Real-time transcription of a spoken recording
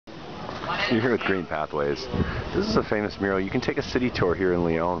You're here with Green Pathways. This is a famous mural. You can take a city tour here in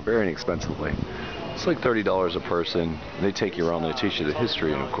Lyon very inexpensively. It's like $30 a person. They take you around, they teach you the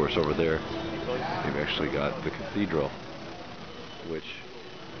history, and of course over there they've actually got the cathedral, which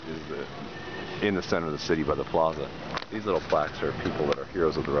is in the center of the city by the plaza. These little plaques are people that are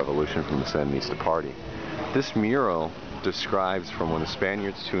heroes of the revolution from the Sandinista party. This mural describes from when the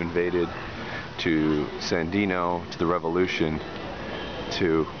Spaniards invaded to Sandino to the revolution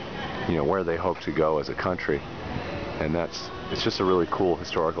to where they hope to go as a country. And it's just a really cool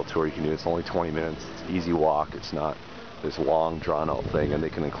historical tour you can do. It's only 20 minutes, it's an easy walk, it's not this long drawn out thing, and they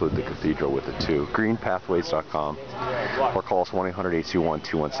can include the cathedral with it too. greenpathways.com or call us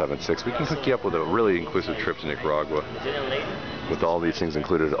 1-800-821-2176. We can hook you up with a really inclusive trip to Nicaragua with all these things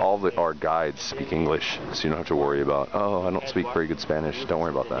included. All our guides speak English, so you don't have to worry about, oh, I don't speak very good Spanish. Don't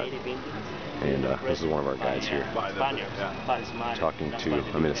worry about that. And this is one of our guys here talking to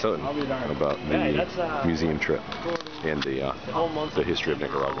a Minnesotan about the museum trip and the history of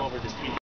Nicaragua.